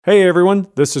Hey everyone,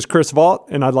 this is Chris Vaught,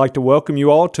 and I'd like to welcome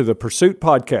you all to the Pursuit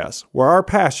Podcast, where our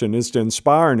passion is to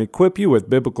inspire and equip you with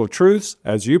biblical truths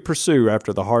as you pursue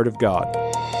after the heart of God.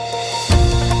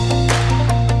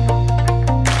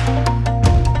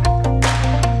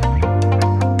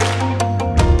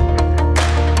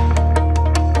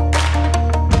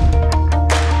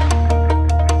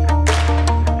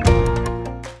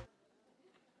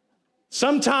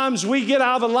 Sometimes we get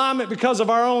out of alignment because of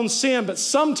our own sin, but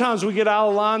sometimes we get out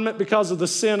of alignment because of the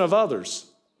sin of others,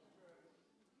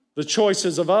 the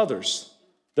choices of others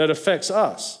that affects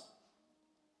us.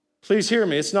 Please hear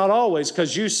me. It's not always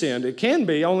because you sinned. It can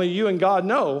be. Only you and God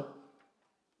know.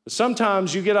 But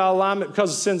sometimes you get out of alignment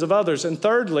because of sins of others. And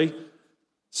thirdly,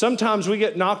 sometimes we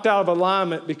get knocked out of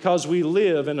alignment because we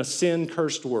live in a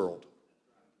sin-cursed world.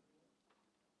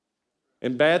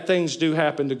 And bad things do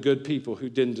happen to good people who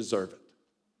didn't deserve it.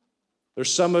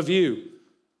 There's some of you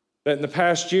that in the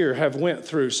past year have went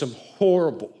through some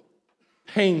horrible,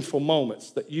 painful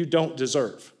moments that you don't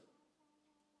deserve.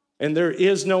 And there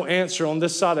is no answer on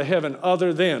this side of heaven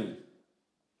other than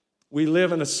we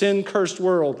live in a sin-cursed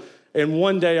world, and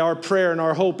one day our prayer and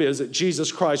our hope is that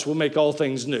Jesus Christ will make all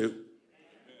things new.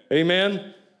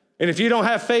 Amen? And if you don't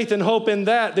have faith and hope in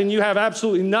that, then you have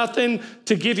absolutely nothing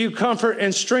to give you comfort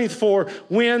and strength for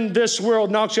when this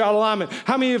world knocks you out of alignment.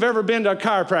 How many of you have ever been to a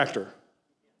chiropractor?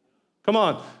 Come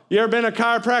on. You ever been to a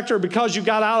chiropractor because you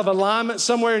got out of alignment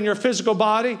somewhere in your physical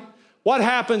body? What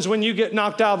happens when you get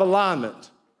knocked out of alignment?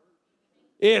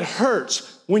 It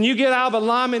hurts. When you get out of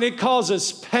alignment, it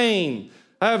causes pain.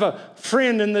 I have a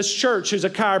friend in this church who's a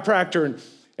chiropractor,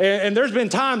 and there's been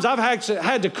times I've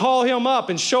had to call him up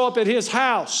and show up at his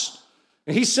house.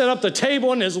 And he set up the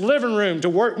table in his living room to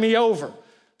work me over.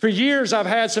 For years, I've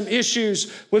had some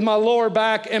issues with my lower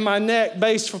back and my neck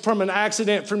based from an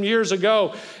accident from years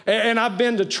ago. And I've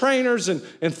been to trainers and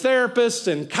therapists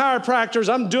and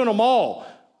chiropractors. I'm doing them all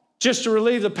just to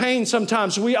relieve the pain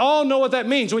sometimes. We all know what that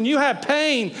means. When you have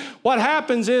pain, what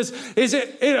happens is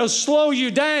it'll slow you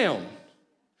down.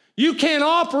 You can't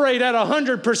operate at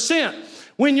 100%.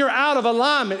 When you're out of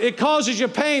alignment, it causes you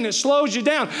pain, it slows you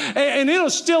down, and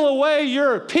it'll steal away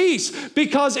your peace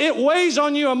because it weighs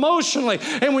on you emotionally.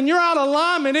 And when you're out of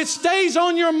alignment, it stays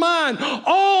on your mind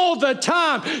all the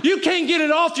time. You can't get it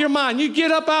off your mind. You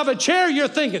get up out of a chair, you're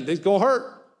thinking, it's going to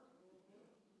hurt.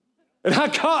 And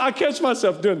I catch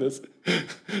myself doing this.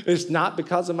 It's not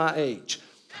because of my age.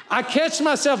 I catch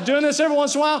myself doing this every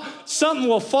once in a while. Something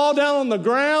will fall down on the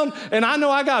ground, and I know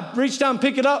I got to reach down and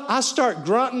pick it up. I start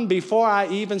grunting before I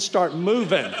even start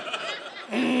moving.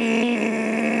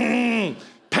 Pain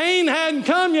hadn't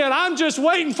come yet. I'm just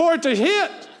waiting for it to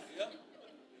hit.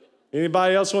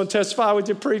 Anybody else want to testify with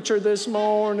your preacher this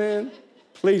morning?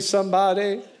 Please,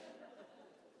 somebody.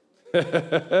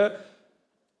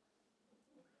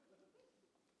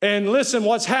 And listen,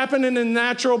 what's happening in the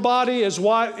natural body is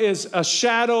what is a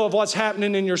shadow of what's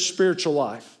happening in your spiritual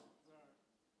life.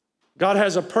 God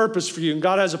has a purpose for you, and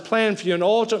God has a plan for you, and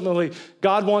ultimately,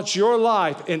 God wants your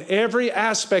life in every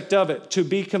aspect of it to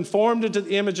be conformed into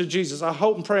the image of Jesus. I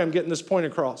hope and pray I'm getting this point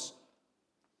across.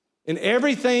 In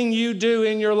everything you do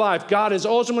in your life, God is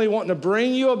ultimately wanting to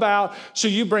bring you about so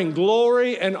you bring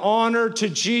glory and honor to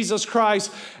Jesus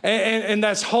Christ. And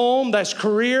that's home, that's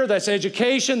career, that's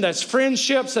education, that's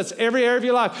friendships, that's every area of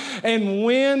your life. And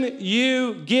when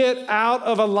you get out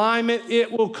of alignment,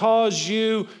 it will cause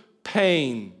you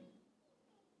pain.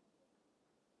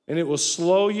 And it will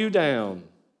slow you down.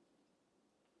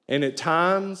 And at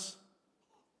times,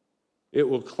 it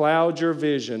will cloud your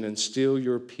vision and steal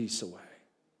your peace away.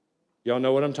 Y'all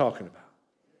know what I'm talking about.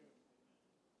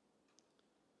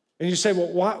 And you say,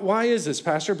 well, why is this,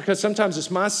 Pastor? Because sometimes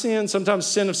it's my sin, sometimes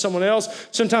sin of someone else,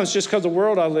 sometimes just because of the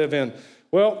world I live in.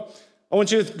 Well, I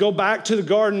want you to go back to the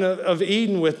Garden of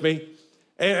Eden with me,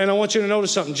 and I want you to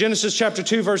notice something. Genesis chapter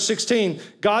 2, verse 16,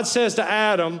 God says to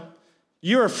Adam,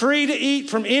 you are free to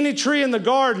eat from any tree in the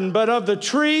garden, but of the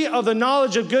tree of the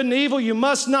knowledge of good and evil, you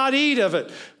must not eat of it.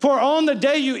 For on the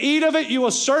day you eat of it, you will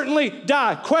certainly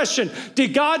die. Question,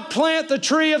 did God plant the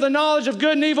tree of the knowledge of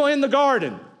good and evil in the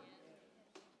garden?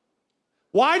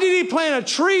 Why did he plant a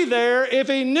tree there if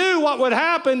he knew what would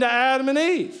happen to Adam and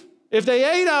Eve if they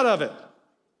ate out of it?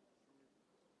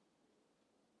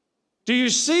 Do you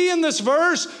see in this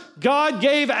verse, God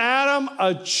gave Adam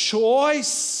a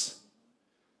choice?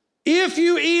 If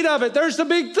you eat of it, there's the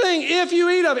big thing. If you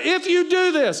eat of it, if you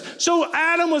do this. So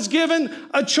Adam was given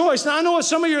a choice. Now I know what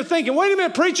some of you are thinking. Wait a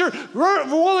minute, preacher. A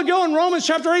while ago in Romans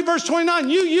chapter 8, verse 29,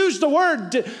 you used the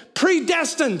word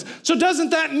predestined. So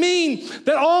doesn't that mean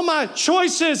that all my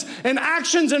choices and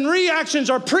actions and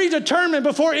reactions are predetermined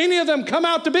before any of them come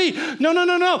out to be? No.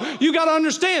 You got to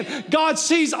understand, God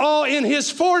sees all in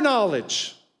his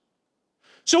foreknowledge.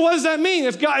 So what does that mean?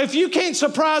 If you can't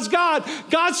surprise God,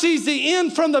 God sees the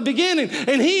end from the beginning,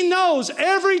 and he knows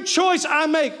every choice I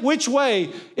make, which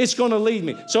way it's going to lead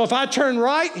me. So if I turn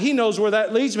right, he knows where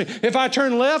that leads me. If I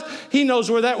turn left, he knows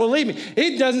where that will lead me.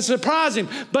 It doesn't surprise him.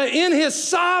 But in his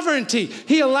sovereignty,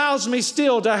 he allows me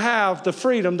still to have the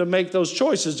freedom to make those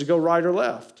choices to go right or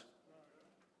left.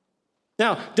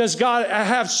 Now, does God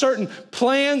have certain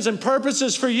plans and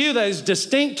purposes for you that is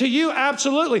distinct to you?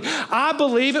 Absolutely. I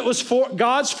believe it was for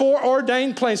God's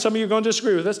foreordained plan. Some of you are going to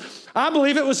disagree with this. I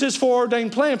believe it was his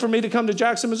foreordained plan for me to come to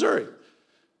Jackson, Missouri,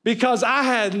 because I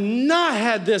had not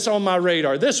had this on my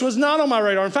radar. This was not on my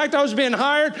radar. In fact, I was being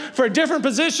hired for a different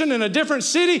position in a different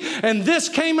city, and this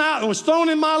came out and was thrown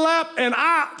in my lap, and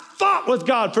I fought with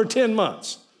God for 10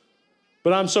 months.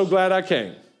 But I'm so glad I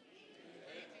came.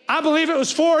 I believe it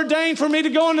was foreordained for me to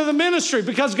go into the ministry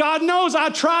because God knows I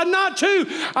tried not to.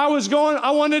 I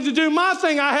wanted to do my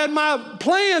thing. I had my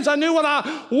plans. I knew what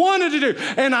I wanted to do.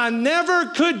 And I never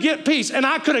could get peace. And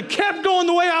I could have kept going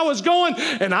the way I was going,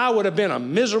 and I would have been a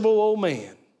miserable old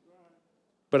man.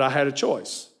 But I had a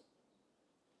choice.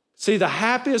 See, the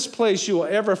happiest place you will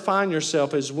ever find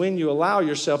yourself is when you allow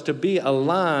yourself to be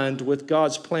aligned with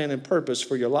God's plan and purpose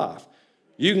for your life.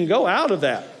 You can go out of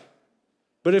that.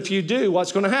 But if you do,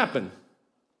 what's going to happen?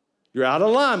 You're out of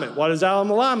alignment. What does out of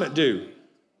alignment do?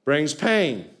 Brings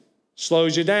pain,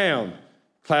 slows you down,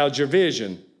 clouds your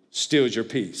vision, steals your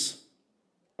peace.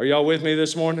 Are y'all with me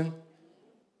this morning?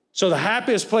 So the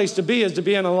happiest place to be is to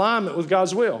be in alignment with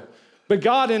God's will. But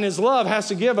God in his love has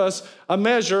to give us a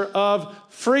measure of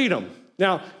freedom.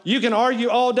 Now, you can argue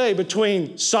all day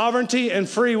between sovereignty and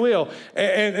free will.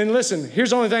 And listen,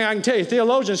 here's the only thing I can tell you.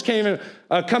 Theologians can't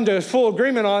even come to a full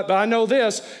agreement on it, but I know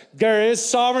this. There is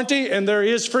sovereignty and there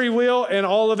is free will, and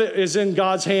all of it is in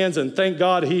God's hands, and thank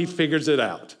God he figures it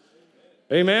out.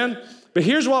 Amen? But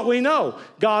here's what we know.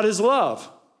 God is love.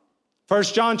 1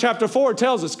 John chapter 4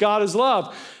 tells us God is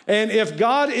love. And if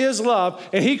God is love,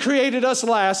 and he created us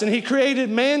last, and he created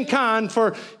mankind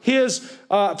for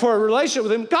a relationship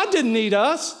with him, God didn't need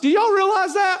us. Do y'all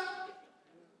realize that?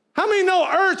 How many know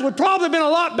earth would probably have been a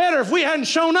lot better if we hadn't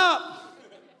shown up?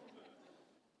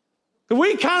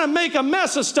 We kind of make a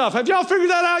mess of stuff. Have y'all figured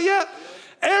that out yet?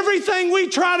 Everything we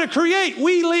try to create,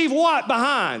 we leave what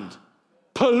behind?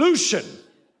 Pollution.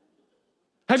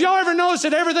 Have y'all ever noticed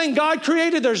that everything God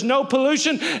created, there's no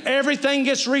pollution? Everything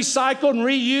gets recycled and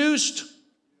reused?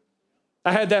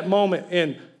 I had that moment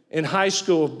in high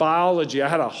school of biology. I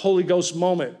had a Holy Ghost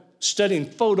moment studying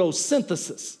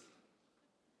photosynthesis.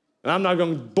 And I'm not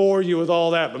going to bore you with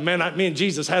all that, but man, me and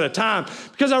Jesus had a time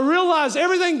because I realized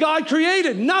everything God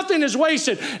created, nothing is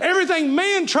wasted. Everything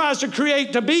man tries to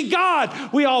create to be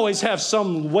God, we always have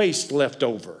some waste left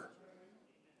over.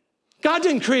 God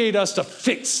didn't create us to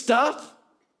fix stuff,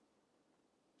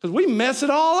 because we mess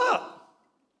it all up.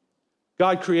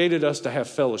 God created us to have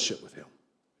fellowship with him,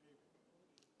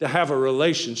 to have a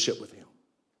relationship with him.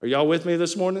 Are y'all with me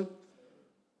this morning?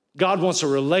 God wants a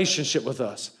relationship with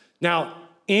us. Now,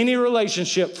 any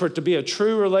relationship, for it to be a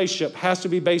true relationship, has to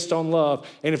be based on love.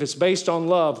 And if it's based on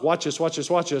love, watch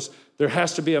this, there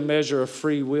has to be a measure of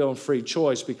free will and free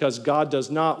choice, because God does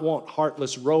not want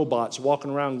heartless robots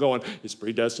walking around going, it's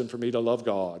predestined for me to love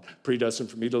God, predestined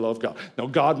for me to love God. No,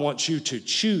 God wants you to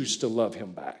choose to love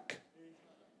him back.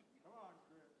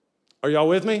 Are y'all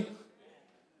with me?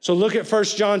 So look at 1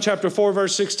 John chapter 4,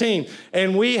 verse 16.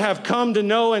 And we have come to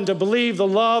know and to believe the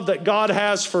love that God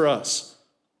has for us.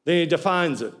 Then he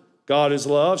defines it. God is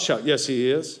love. Shout, yes,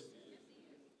 he is.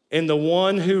 And the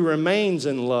one who remains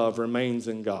in love remains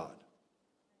in God.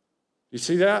 You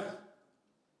see that?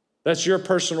 That's your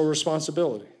personal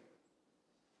responsibility.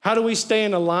 How do we stay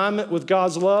in alignment with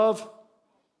God's love?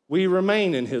 We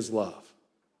remain in his love.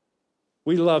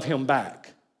 We love him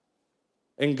back.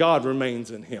 And God remains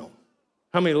in him.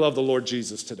 How many love the Lord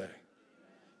Jesus today?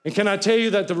 And can I tell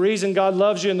you that the reason God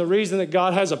loves you and the reason that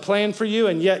God has a plan for you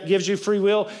and yet gives you free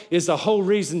will is the whole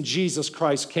reason Jesus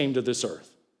Christ came to this earth.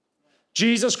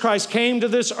 Jesus Christ came to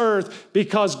this earth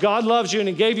because God loves you and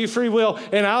He gave you free will.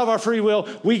 And out of our free will,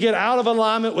 we get out of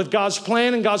alignment with God's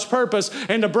plan and God's purpose.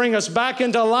 And to bring us back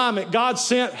into alignment, God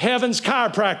sent heaven's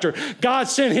chiropractor. God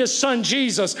sent His Son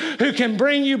Jesus, who can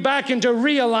bring you back into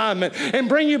realignment and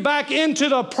bring you back into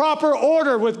the proper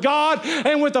order with God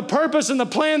and with the purpose and the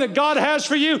plan that God has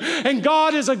for you. And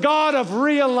God is a God of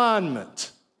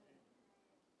realignment.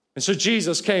 And so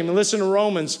Jesus came. And listen to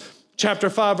Romans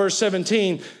Chapter 5, verse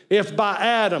 17, if by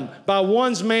Adam, by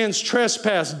one man's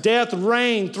trespass, death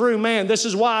reigned through man. This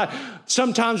is why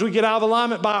sometimes we get out of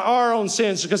alignment by our own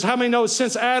sins, because how many know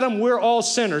since Adam, we're all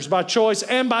sinners by choice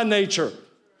and by nature.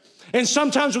 And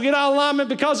sometimes we get out of alignment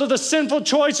because of the sinful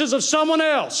choices of someone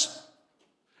else.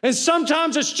 And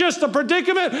sometimes it's just the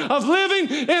predicament of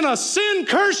living in a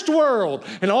sin-cursed world.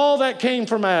 And all that came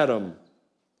from Adam.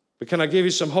 But can I give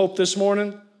you some hope this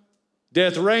morning?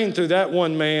 Death reigned through that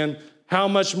one man. How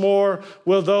much more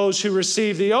will those who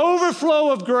receive the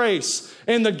overflow of grace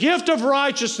and the gift of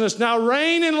righteousness now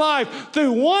reign in life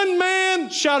through one man?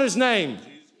 Shout His name.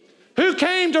 Who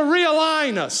came to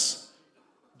realign us?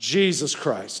 Jesus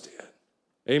Christ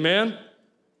did. Amen?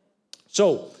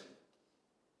 So,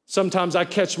 sometimes I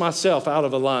catch myself out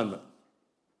of alignment.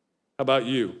 How about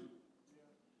you?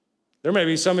 There may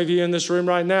be some of you in this room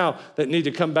right now that need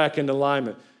to come back into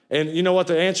alignment. And you know what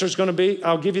the answer is going to be?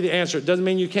 I'll give you the answer. It doesn't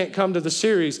mean you can't come to the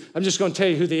series. I'm just going to tell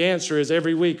you who the answer is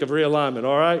every week of realignment,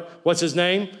 all right? What's His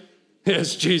name?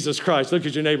 It's Jesus Christ. Look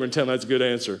at your neighbor and tell him that's a good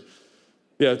answer.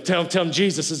 Yeah, tell him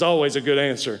Jesus is always a good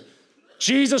answer.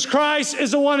 Jesus Christ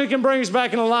is the one who can bring us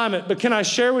back in alignment. But can I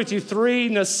share with you 3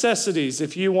 necessities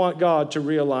if you want God to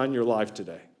realign your life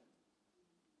today?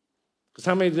 Because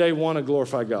how many today want to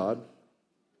glorify God?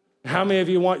 How many of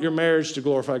you want your marriage to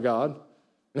glorify God?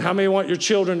 And how many want your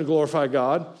children to glorify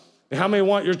God? And how many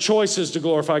want your choices to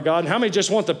glorify God? And how many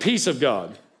just want the peace of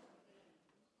God?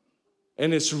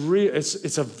 And it's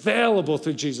available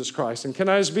through Jesus Christ. And can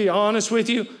I just be honest with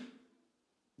you?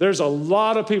 There's a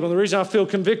lot of people, and the reason I feel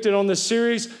convicted on this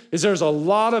series is there's a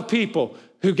lot of people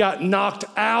who got knocked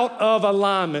out of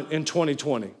alignment in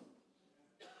 2020.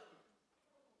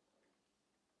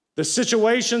 The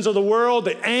situations of the world,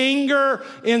 the anger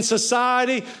in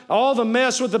society, all the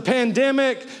mess with the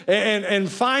pandemic and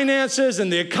finances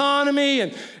and the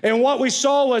economy. And what we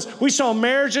saw was we saw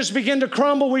marriages begin to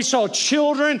crumble. We saw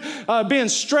children being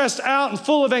stressed out and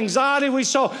full of anxiety. We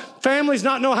saw families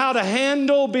not know how to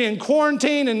handle being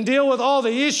quarantined and deal with all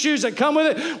the issues that come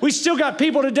with it. We still got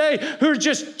people today who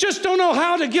just don't know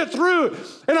how to get through it.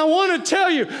 And I want to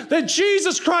tell you that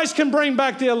Jesus Christ can bring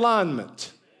back the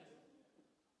alignment.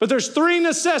 But there's 3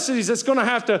 necessities that's going to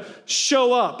have to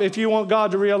show up if you want God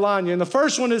to realign you. And the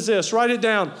first one is this, write it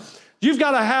down. You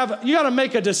got to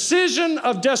make a decision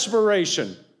of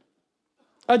desperation.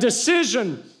 A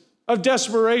decision of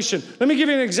desperation. Let me give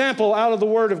you an example out of the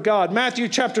Word of God. Matthew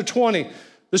chapter 20.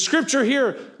 The scripture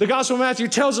here, the Gospel of Matthew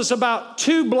tells us about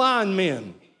 2 blind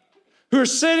men who are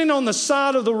sitting on the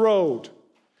side of the road.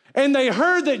 And they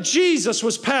heard that Jesus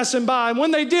was passing by. And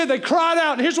when they did, they cried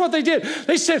out. And here's what they did.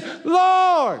 They said,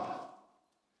 Lord,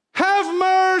 have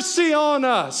mercy on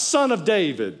us, Son of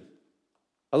David.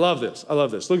 I love this.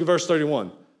 Look at verse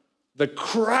 31. The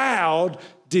crowd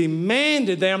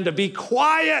demanded them to be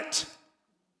quiet.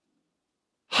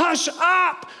 Hush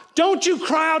up. Don't you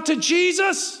cry out to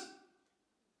Jesus?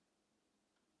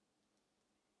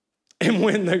 And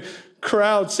when the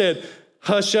crowd said,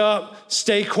 hush up,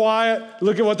 stay quiet.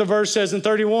 Look at what the verse says in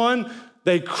 31.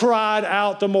 They cried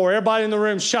out the more. Everybody in the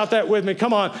room, shout that with me.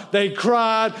 Come on. They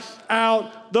cried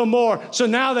out the more. So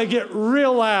now they get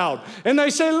real loud. And they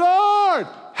say, Lord,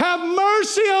 have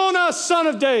mercy on us, Son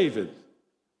of David.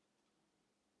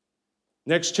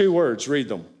 Next 2 words, read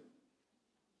them.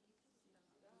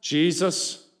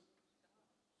 Jesus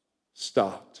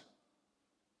stopped.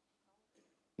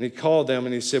 And He called them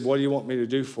and He said, what do you want me to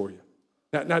do for you?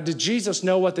 Now, did Jesus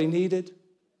know what they needed?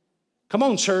 Come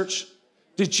on, church.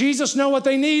 Did Jesus know what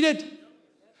they needed?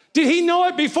 Did He know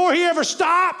it before He ever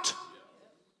stopped?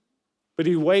 But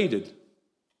He waited.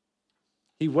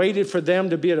 He waited for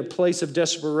them to be at a place of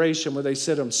desperation where they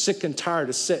said, I'm sick and tired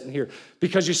of sitting here.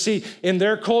 Because you see, in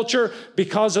their culture,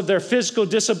 because of their physical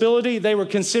disability, they were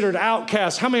considered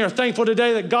outcasts. How many are thankful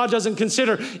today that God doesn't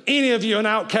consider any of you an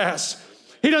outcast?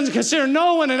 He doesn't consider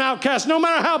no one an outcast, no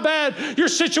matter how bad your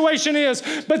situation is.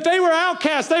 But they were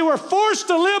outcasts. They were forced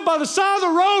to live by the side of the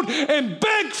road and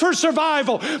beg for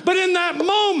survival. But in that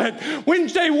moment, when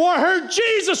they heard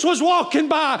Jesus was walking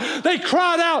by, they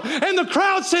cried out, and the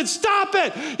crowd said, "Stop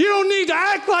it. You don't need to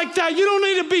act like that. You don't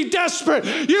need to be desperate.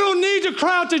 You don't need to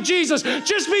cry out to Jesus.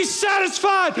 Just be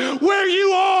satisfied where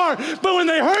you are." But when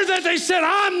they heard that, they said,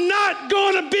 "I'm not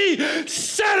going to be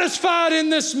satisfied in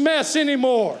this mess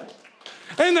anymore."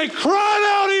 And they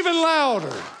cried out even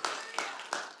louder.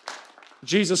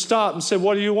 Jesus stopped and said,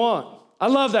 "What do you want?" I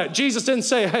love that. Jesus didn't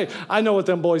say, "Hey, I know what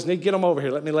them boys need. Get them over here.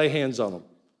 Let me lay hands on them."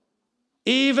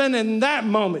 Even in that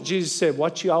moment, Jesus said,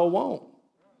 "What y'all want?"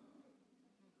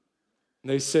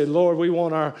 And they said, "Lord, we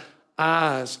want our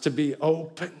eyes to be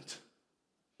opened."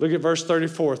 Look at verse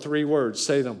 34, 3 words.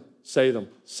 Say them, say them,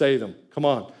 say them. Come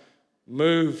on.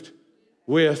 Moved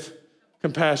with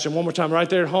compassion. One more time, right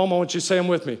there at home, I want you to say them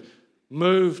with me.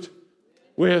 Moved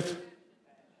with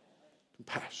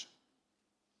compassion.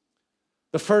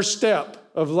 The first step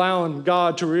of allowing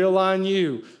God to realign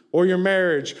you or your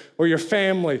marriage or your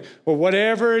family or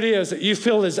whatever it is that you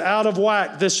feel is out of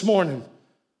whack this morning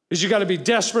is you got to be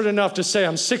desperate enough to say,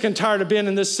 "I'm sick and tired of being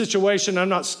in this situation. I'm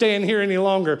not staying here any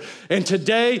longer." And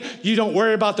today, you don't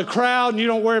worry about the crowd and you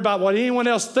don't worry about what anyone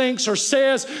else thinks or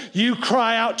says. You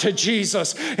cry out to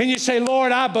Jesus and you say,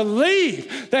 "Lord, I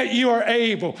believe that you are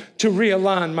able to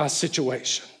realign my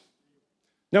situation."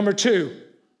 Number 2,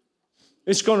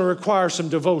 it's going to require some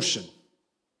devotion.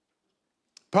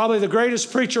 Probably the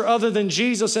greatest preacher other than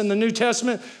Jesus in the New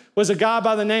Testament was a guy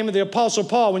by the name of the Apostle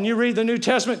Paul. When you read the New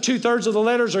Testament, 2/3 of the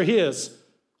letters are his.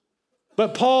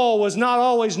 But Paul was not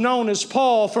always known as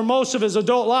Paul. For most of his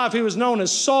adult life, he was known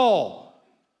as Saul,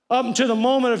 up until the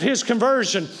moment of his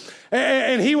conversion.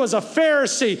 And he was a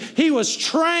Pharisee. He was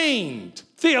trained,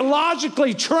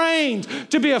 theologically trained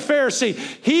to be a Pharisee.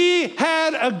 He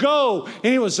had a go,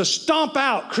 and he was to stomp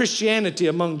out Christianity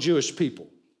among Jewish people.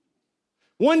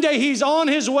 One day he's on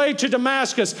his way to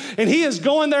Damascus, and he is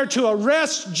going there to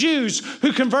arrest Jews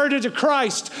who converted to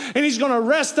Christ. And he's going to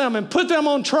arrest them and put them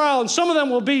on trial, and some of them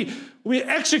will be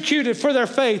executed for their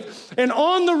faith. And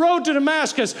on the road to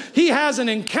Damascus, he has an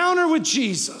encounter with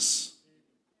Jesus.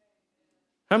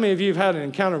 How many of you have had an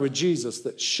encounter with Jesus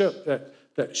that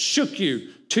shook you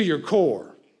to your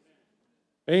core?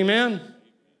 Amen?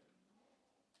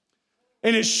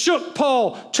 And it shook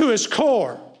Paul to his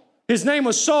core. His name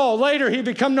was Saul. Later, he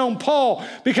became known Paul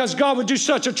because God would do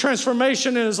such a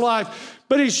transformation in his life.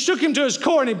 But he shook him to his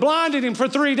core and he blinded him for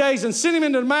 3 days and sent him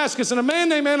into Damascus. And a man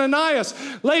named Ananias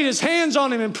laid his hands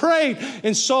on him and prayed,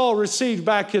 and Saul received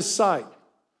back his sight.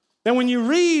 And when you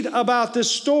read about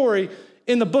this story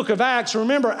in the book of Acts,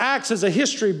 remember, Acts is a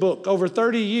history book over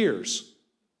 30 years.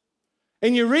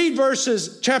 And you read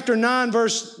chapter 9,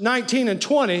 verse 19 and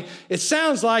 20, it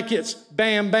sounds like it's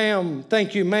bam, bam,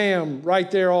 thank you, ma'am,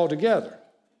 right there all together.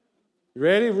 You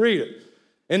ready? Read it.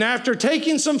 "And after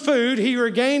taking some food, he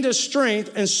regained his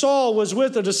strength, and Saul was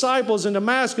with the disciples in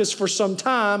Damascus for some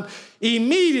time.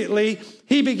 Immediately,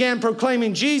 he began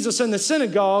proclaiming Jesus in the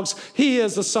synagogues. He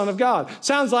is the Son of God."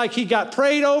 Sounds like he got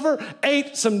prayed over,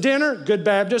 ate some dinner, good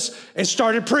Baptist, and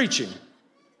started preaching,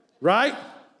 right?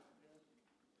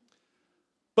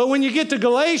 But when you get to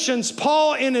Galatians,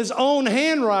 Paul, in his own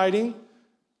handwriting,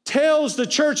 tells the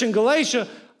church in Galatia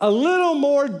a little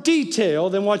more detail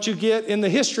than what you get in the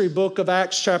history book of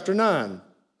Acts chapter 9.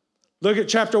 Look at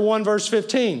chapter 1, verse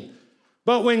 15.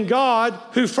 "But when God,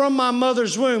 who from my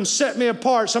mother's womb set me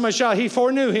apart," somebody shout, "He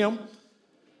foreknew him,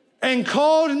 and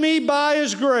called me by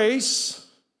his grace,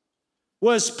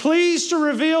 was pleased to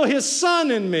reveal his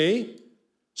Son in me,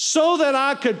 so that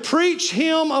I could preach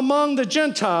him among the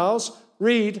Gentiles."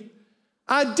 Read,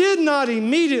 "I did not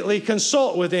immediately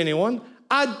consult with anyone.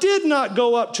 I did not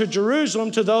go up to Jerusalem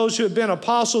to those who had been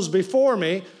apostles before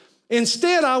me.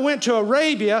 Instead, I went to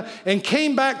Arabia and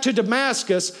came back to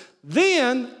Damascus.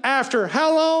 Then, after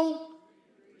how long?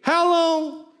 How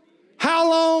long? How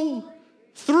long?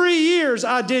 3 years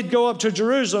I did go up to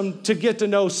Jerusalem to get to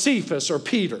know Cephas or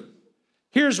Peter."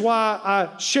 Here's why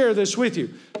I share this with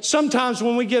you. Sometimes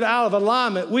when we get out of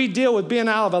alignment, we deal with being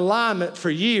out of alignment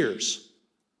for years.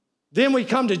 Then we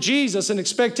come to Jesus and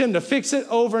expect him to fix it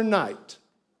overnight.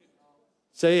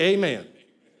 Say amen.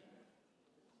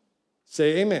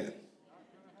 Say amen.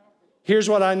 Here's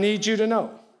what I need you to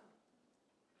know.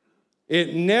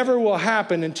 It never will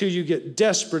happen until you get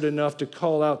desperate enough to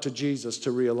call out to Jesus to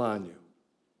realign you.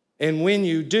 And when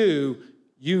you do,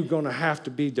 you're going to have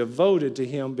to be devoted to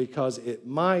him because it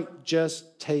might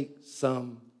just take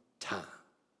some time.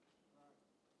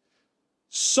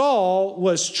 Saul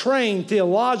was trained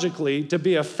theologically to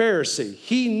be a Pharisee.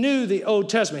 He knew the Old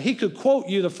Testament. He could quote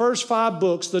you the first 5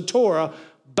 books, the Torah,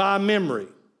 by memory.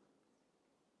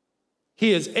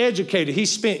 He is educated. He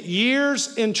spent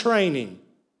years in training.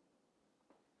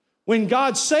 When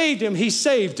God saved him, he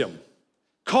saved him,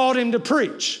 called him to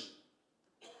preach.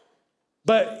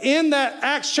 But in that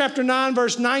Acts chapter 9,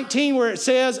 verse 19, where it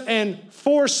says, and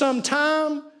for some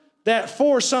time, that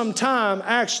for some time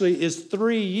actually is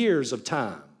 3 years of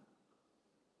time.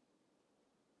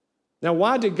 Now,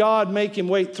 why did God make him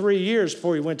wait 3 years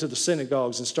before he went to the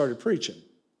synagogues and started preaching?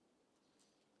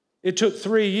 It took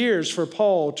 3 years for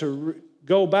Paul to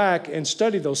go back and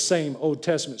study those same Old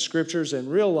Testament scriptures and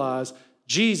realize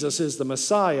Jesus is the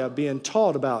Messiah being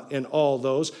taught about in all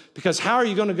those. Because how are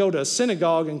you going to go to a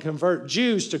synagogue and convert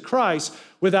Jews to Christ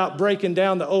without breaking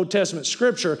down the Old Testament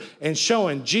scripture and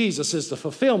showing Jesus is the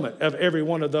fulfillment of every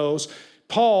one of those?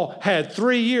 Paul had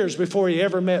 3 years before he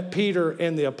ever met Peter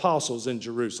and the apostles in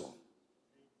Jerusalem.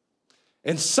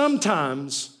 And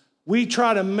sometimes we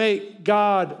try to make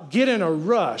God get in a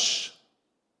rush,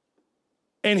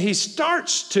 and he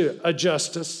starts to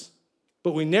adjust us,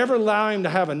 but we never allow him to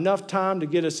have enough time to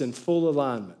get us in full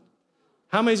alignment.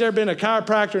 How many's ever been a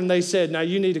chiropractor and they said, now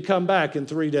you need to come back in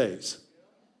 3 days?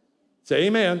 Say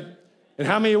amen. And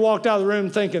how many walked out of the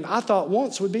room thinking, I thought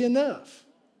once would be enough?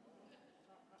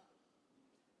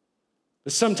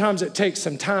 But sometimes it takes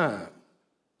some time.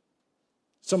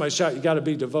 Somebody shout, you got to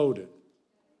be devoted.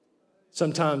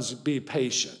 Sometimes be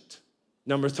patient.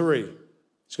 Number 3,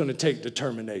 it's going to take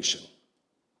determination.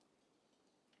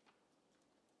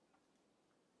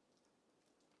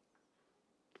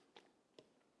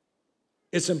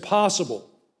 It's impossible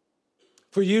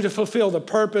for you to fulfill the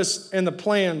purpose and the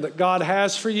plan that God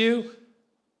has for you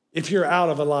if you're out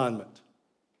of alignment.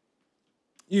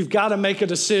 You've got to make a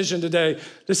decision today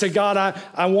to say, God,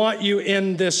 I want you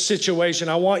in this situation.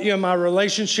 I want you in my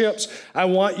relationships. I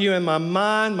want you in my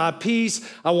mind, my peace.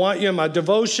 I want you in my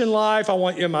devotion life. I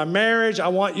want you in my marriage. I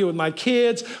want you with my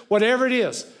kids, whatever it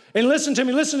is. And listen to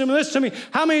me.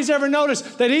 How many's ever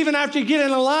noticed that even after you get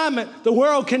in alignment, the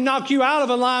world can knock you out of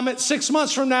alignment 6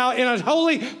 months from now in a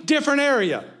wholly different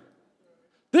area?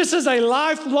 This is a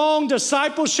lifelong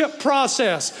discipleship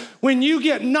process. When you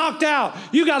get knocked out,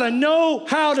 you got to know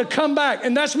how to come back.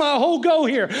 And that's my whole goal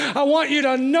here. I want you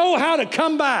to know how to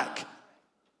come back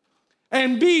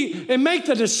and make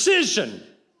the decision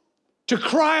to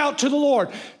cry out to the Lord,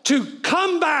 to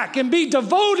come back and be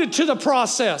devoted to the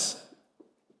process.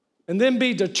 And then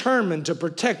be determined to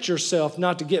protect yourself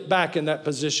not to get back in that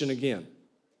position again.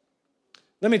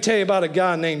 Let me tell you about a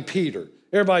guy named Peter.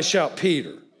 Everybody shout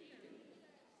Peter.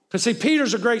 Because see,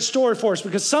 Peter's a great story for us,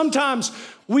 because sometimes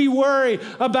we worry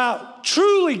about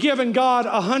truly giving God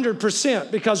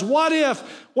 100%, because what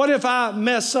if I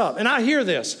mess up? And I hear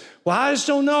this. Well, I just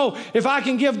don't know if I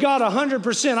can give God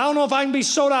 100%. I don't know if I can be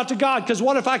sold out to God, because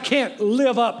what if I can't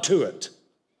live up to it?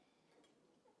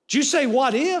 Did you say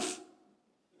what if?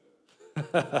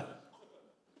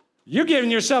 You're giving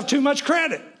yourself too much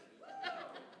credit.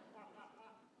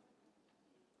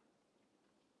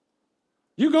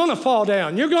 You're going to fall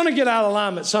down. You're going to get out of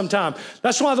alignment sometime.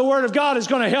 That's why the Word of God is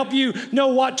going to help you know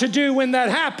what to do when that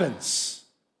happens.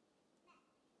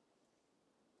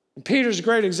 And Peter's a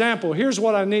great example. Here's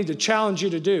what I need to challenge you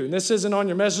to do. And this isn't on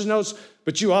your message notes,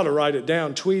 but you ought to write it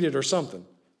down, tweet it or something.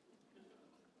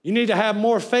 You need to have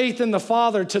more faith in the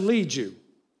Father to lead you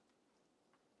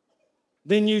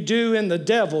than you do in the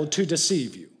devil to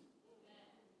deceive you.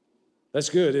 That's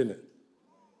good, isn't it?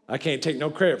 I can't take no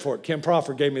credit for it. Kim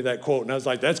Crawford gave me that quote, and I was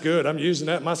like, that's good. I'm using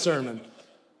that in my sermon.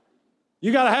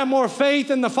 You got to have more faith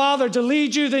in the Father to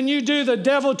lead you than you do the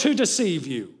devil to deceive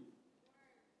you.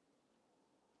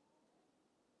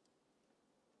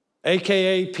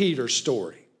 AKA Peter's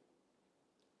story.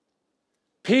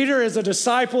 Peter is a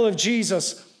disciple of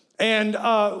Jesus, and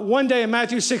one day in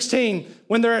Matthew 16,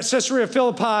 when they're at Caesarea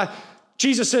Philippi,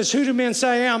 Jesus says, who do men say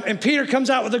I am? And Peter comes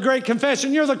out with a great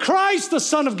confession. You're the Christ, the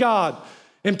Son of God.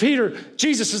 And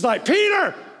Jesus is like,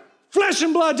 Peter, flesh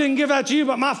and blood didn't give that to you,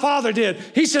 but my Father did.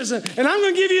 He says, and I'm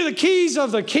going to give you the keys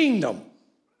of the kingdom.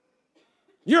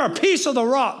 You're a piece of the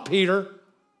rock, Peter.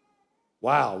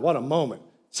 Wow, what a moment.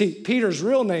 See, Peter's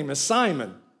real name is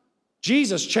Simon.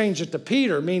 Jesus changed it to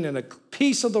Peter, meaning a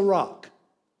piece of the rock.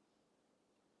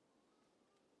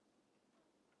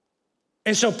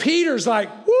 And so Peter's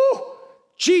like, woo,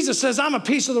 Jesus says, I'm a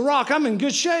piece of the rock. I'm in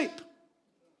good shape.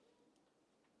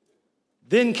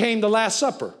 Then came the Last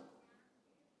Supper.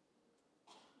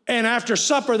 And after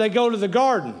supper, they go to the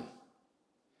garden.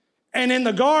 And in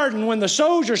the garden, when the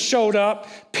soldiers showed up,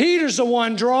 Peter's the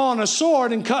one drawing a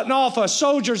sword and cutting off a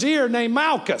soldier's ear named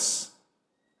Malchus.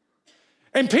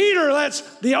 And Peter lets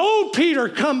the old Peter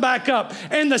come back up.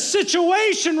 And the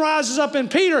situation rises up in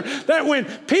Peter that when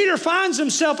Peter finds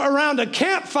himself around a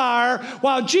campfire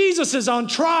while Jesus is on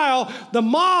trial, the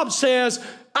mob says,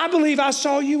 I believe I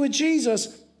saw you with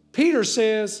Jesus. Peter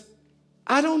says,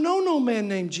 I don't know no man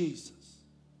named Jesus.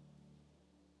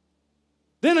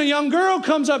 Then a young girl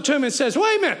comes up to him and says,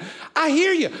 wait a minute, I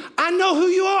hear you. I know who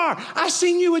you are. I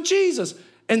seen you with Jesus.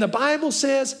 And the Bible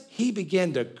says he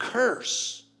began to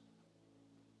curse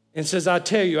and says, I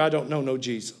tell you, I don't know no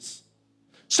Jesus.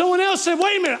 Someone else said,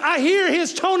 wait a minute, I hear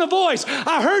his tone of voice.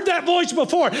 I heard that voice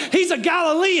before. He's a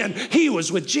Galilean. He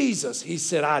was with Jesus. He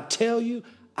said, I tell you,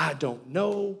 I don't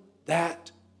know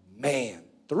that man.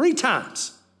 3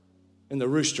 times. And the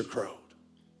rooster crowed.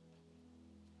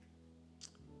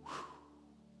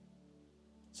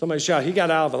 Somebody shout, he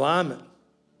got out of alignment.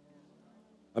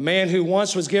 A man who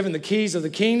once was given the keys of the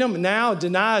kingdom and now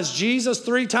denies Jesus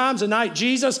 3 times a night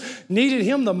Jesus needed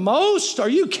him the most? Are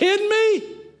you kidding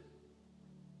me?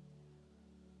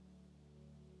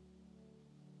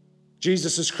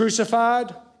 Jesus is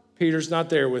crucified. Peter's not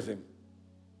there with him.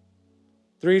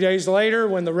 3 days later,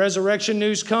 when the resurrection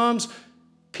news comes,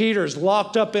 Peter's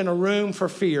locked up in a room for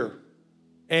fear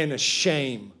and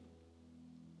shame.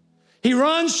 He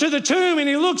runs to the tomb and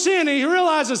he looks in and he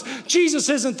realizes Jesus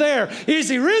isn't there. Is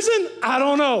he risen? I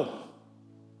don't know.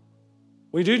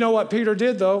 We do know what Peter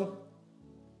did, though.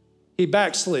 He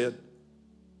backslid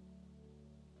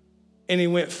and he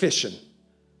went fishing.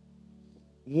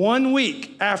 1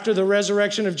 week after the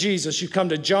resurrection of Jesus, you come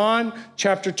to John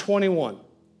chapter 21.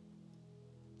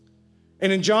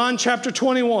 And in John chapter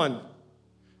 21,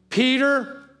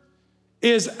 Peter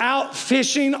is out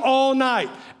fishing all night.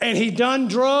 And he done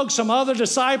drug some other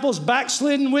disciples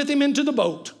backslidden with him into the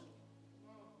boat.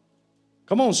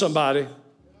 Come on, somebody.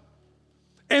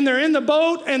 And they're in the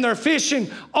boat and they're fishing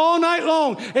all night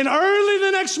long. And early the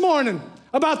next morning,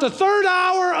 about the 3rd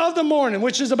hour of the morning,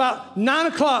 which is about 9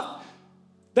 o'clock,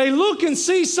 they look and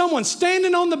see someone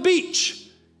standing on the beach.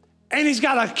 And he's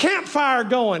got a campfire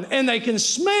going and they can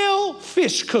smell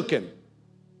fish cooking.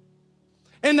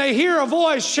 And they hear a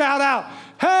voice shout out,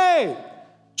 hey,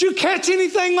 did you catch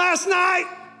anything last night?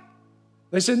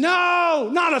 They said, no,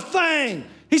 not a thing.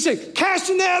 He said, cast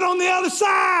your net on the other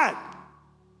side.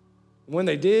 And when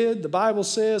they did, the Bible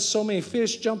says so many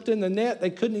fish jumped in the net, they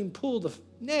couldn't even pull the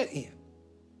net in.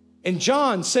 And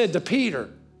John said to Peter,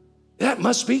 that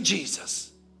must be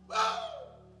Jesus.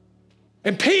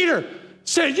 And Peter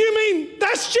said, you mean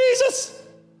that's Jesus?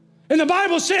 And the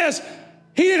Bible says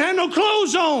he didn't have no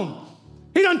clothes on.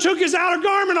 He done took his outer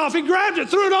garment off. He grabbed it,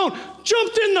 threw it on,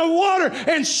 jumped in the water,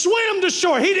 and swam to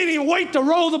shore. He didn't even wait to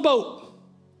row the boat.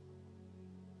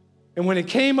 And when he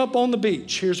came up on the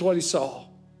beach, here's what he saw.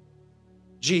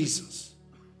 Jesus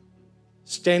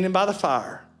standing by the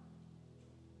fire,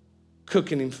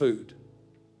 cooking him food.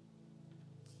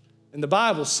 And the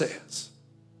Bible says,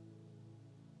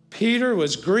 Peter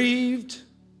was grieved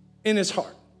in his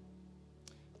heart.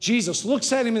 Jesus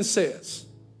looks at him and says,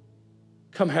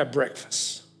 come have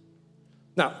breakfast.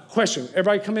 Now, question,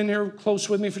 everybody come in here close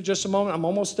with me for just a moment. I'm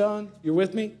almost done. You're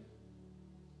with me?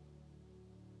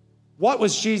 What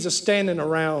was Jesus standing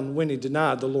around when he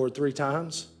denied the Lord 3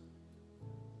 times?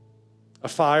 A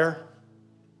fire.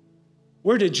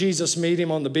 Where did Jesus meet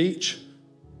him on the beach?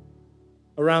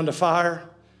 Around a fire.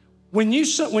 When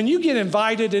you get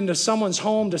invited into someone's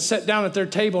home to sit down at their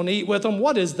table and eat with them,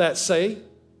 what does that say?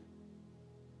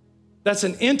 That's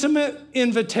an intimate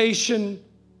invitation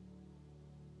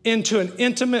into an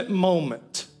intimate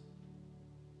moment.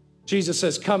 Jesus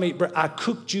says, come eat I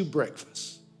cooked you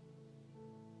breakfast.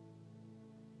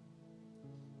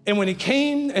 And when he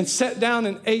came and sat down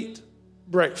and ate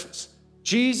breakfast,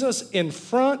 Jesus in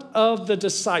front of the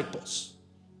disciples,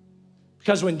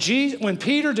 because when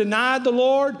Peter denied the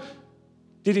Lord,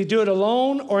 did he do it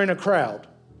alone or in a crowd?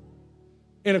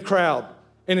 In a crowd.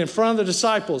 And in front of the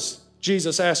disciples,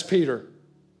 Jesus asked Peter,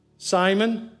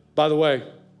 Simon, by the way,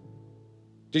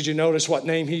 did you notice what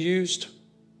name he used?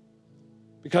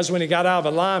 Because when he got out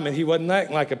of alignment, he wasn't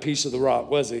acting like a piece of the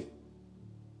rock, was he?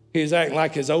 He was acting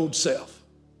like his old self.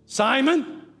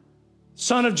 Simon,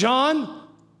 son of John,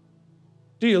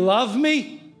 do you love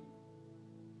me?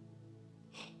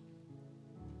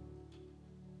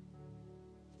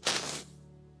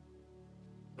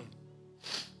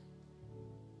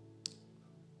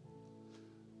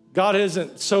 God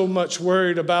isn't so much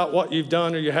worried about what you've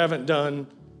done or you haven't done.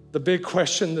 The big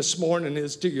question this morning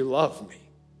is, do you love me?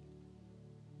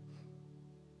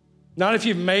 Not if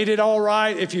you've made it all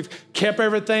right, if you've kept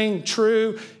everything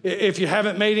true, if you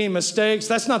haven't made any mistakes.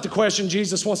 That's not the question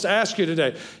Jesus wants to ask you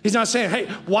today. He's not saying, hey,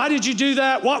 why did you do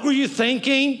that? What were you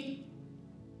thinking?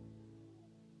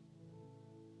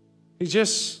 He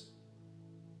just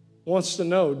wants to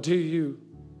know, do you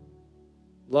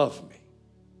love me?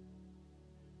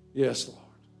 Yes,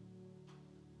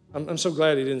 Lord. I'm so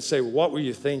glad he didn't say, what were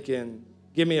you thinking?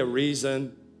 Give me a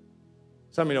reason.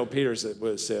 Some of you know Peter would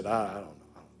have said, I don't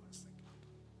know.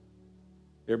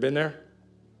 You ever been there?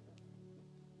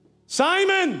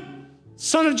 Simon,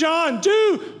 son of John,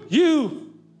 do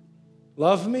you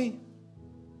love me?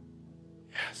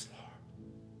 Yes, Lord.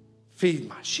 Feed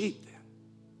my sheep then.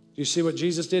 Do you see what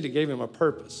Jesus did? He gave him a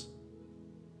purpose.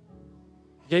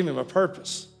 He gave him a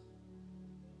purpose.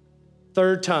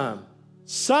 Third time,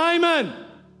 Simon,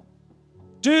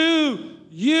 do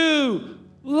you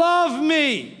love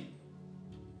me?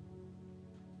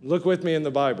 Look with me in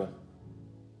the Bible.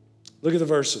 Look at the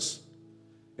verses.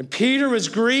 And Peter was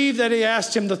grieved that he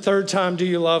asked him the third time, do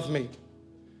you love me?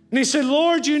 And he said,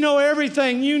 Lord, you know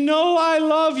everything. You know I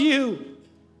love you.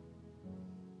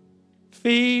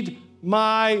 Feed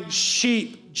my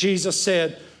sheep, Jesus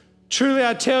said. Truly,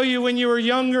 I tell you, when you were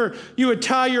younger, you would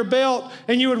tie your belt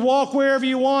and you would walk wherever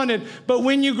you wanted. But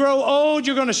when you grow old,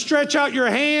 you're going to stretch out your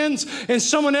hands and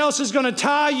someone else is going to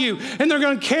tie you and they're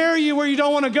going to carry you where you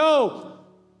don't want to go.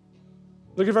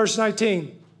 Look at verse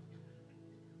 19.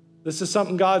 This is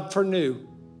something God foreknew.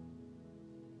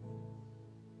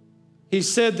 He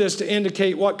said this to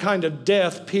indicate what kind of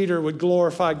death Peter would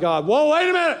glorify God. Whoa, wait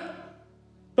a minute.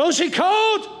 Those he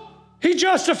called, he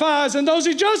justifies. And those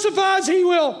he justifies, he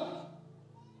will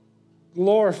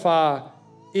glorify,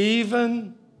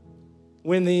 even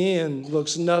when the end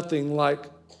looks nothing like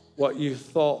what you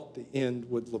thought the end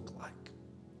would look like.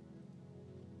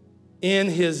 In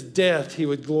his death, he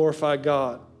would glorify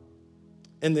God.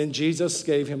 And then Jesus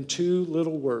gave him two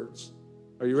little words.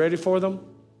 Are you ready for them?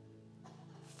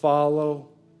 Follow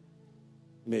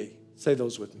me. Say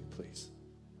those with me, please.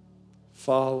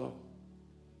 Follow me.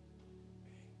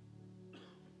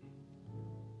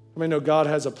 How many know God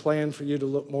has a plan for you to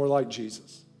look more like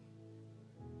Jesus?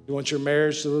 He wants your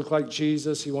marriage to look like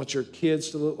Jesus. He wants your kids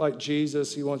to look like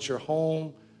Jesus. He wants your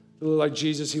home to look like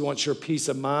Jesus. He wants your peace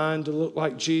of mind to look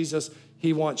like Jesus.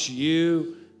 He wants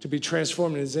you to be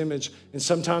transformed in his image. And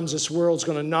sometimes this world's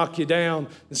going to knock you down.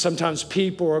 And sometimes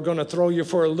people are going to throw you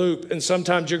for a loop. And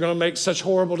sometimes you're going to make such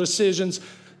horrible decisions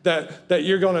that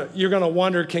you're going to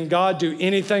wonder, can God do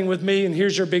anything with me? And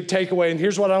here's your big takeaway. And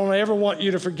here's what I don't ever want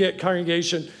you to forget,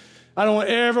 congregation. I don't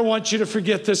ever want you to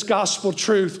forget this gospel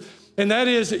truth. And that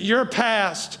is that your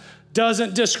past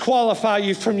doesn't disqualify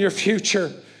you from your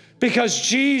future, because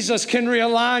Jesus can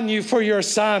realign you for your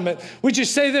assignment. Would you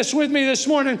say this with me this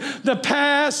morning? The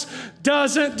past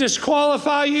doesn't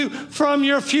disqualify you from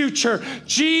your future.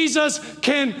 Jesus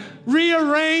can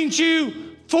rearrange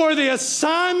you for the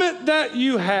assignment that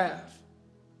you have.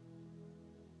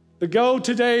 The goal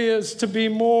today is to be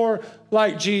more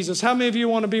like Jesus. How many of you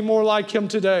want to be more like him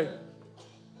today?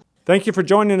 Thank you for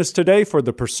joining us today for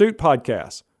the Pursuit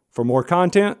Podcast. For more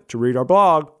content, to read our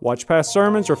blog, watch past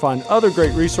sermons, or find other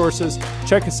great resources,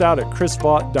 check us out at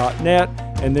chrisvaught.net,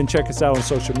 and then check us out on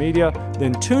social media.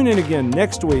 Then tune in again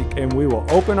next week, and we will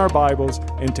open our Bibles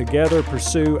and together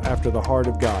pursue after the heart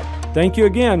of God. Thank you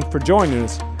again for joining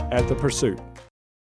us at The Pursuit.